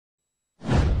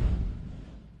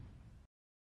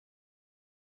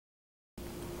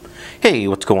Hey,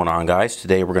 what's going on, guys?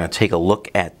 Today we're going to take a look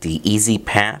at the EZ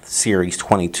Path Series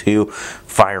 22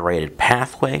 fire rated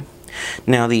pathway.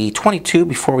 Now the 22,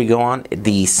 before we go on,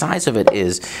 the size of it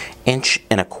is 1¼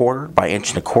 inch by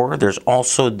 1¼ inch. There's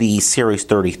also the Series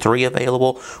 33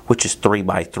 available, which is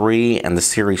 3x3, and the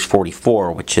Series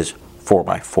 44, which is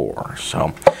 4x4.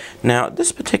 So now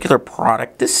this particular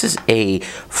product, this is a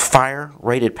fire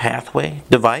rated pathway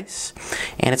device,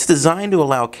 and it's designed to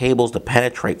allow cables to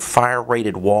penetrate fire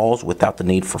rated walls without the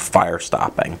need for fire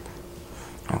stopping.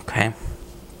 Okay.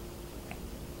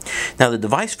 Now the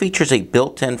device features a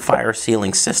built-in fire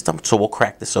sealing system, so we'll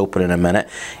crack this open in a minute,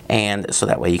 and so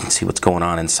that way you can see what's going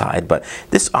on inside. But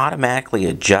this automatically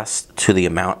adjusts to the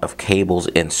amount of cables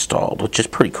installed, which is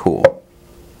pretty cool.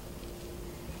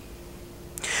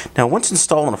 Now once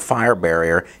installed on a fire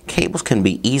barrier, cables can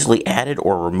be easily added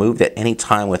or removed at any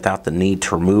time without the need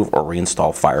to remove or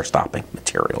reinstall fire stopping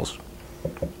materials.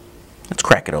 Let's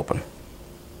crack it open.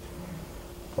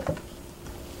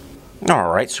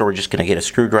 Alright, so we're just going to get a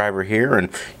screwdriver here, and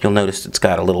you'll notice it's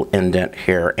got a little indent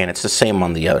here, and it's the same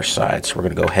on the other side, so we're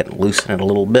going to go ahead and loosen it a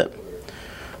little bit.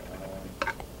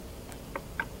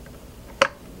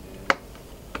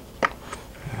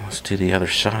 Let's do the other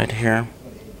side here.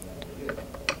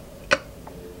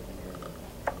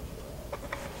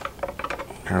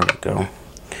 There we go.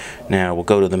 Now we'll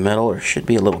go to the middle. There should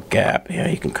be a little gap. Yeah,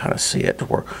 you can kind of see it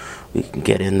where we can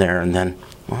get in there, and then,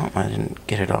 well, I didn't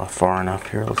get it off far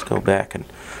enough here. Let's go back and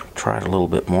try it a little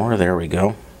bit more. There we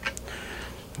go.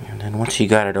 And then once you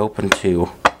got it open to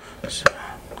a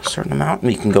certain amount,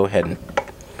 you can go ahead and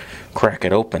crack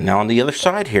it open. Now on the other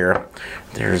side here,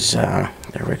 there's, there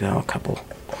we go, a couple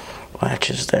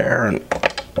latches there, and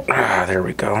there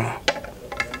we go.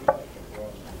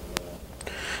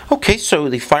 Okay, so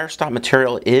the Firestop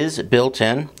material is built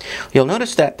in. You'll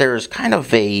notice that there's kind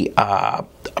of a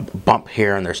bump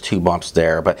here, and there's two bumps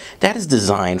there, but that is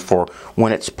designed for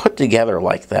when it's put together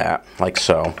like that, like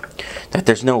so, that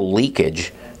there's no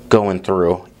leakage going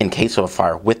through in case of a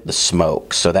fire with the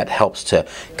smoke. So that helps to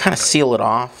kind of seal it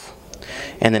off.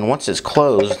 And then once it's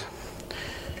closed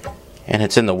and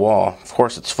it's in the wall, of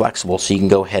course it's flexible, so you can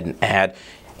go ahead and add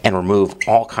and remove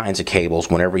all kinds of cables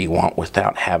whenever you want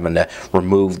without having to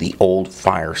remove the old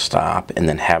Firestop and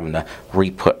then having to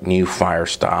re-put new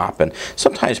Firestop. And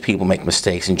sometimes people make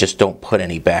mistakes and just don't put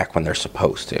any back when they're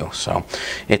supposed to. So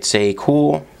it's a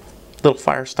cool little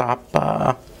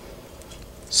Firestop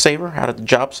saver out at the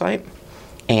job site.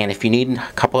 And if you need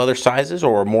a couple other sizes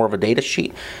or more of a data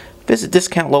sheet, visit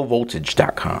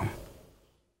discountlowvoltage.com.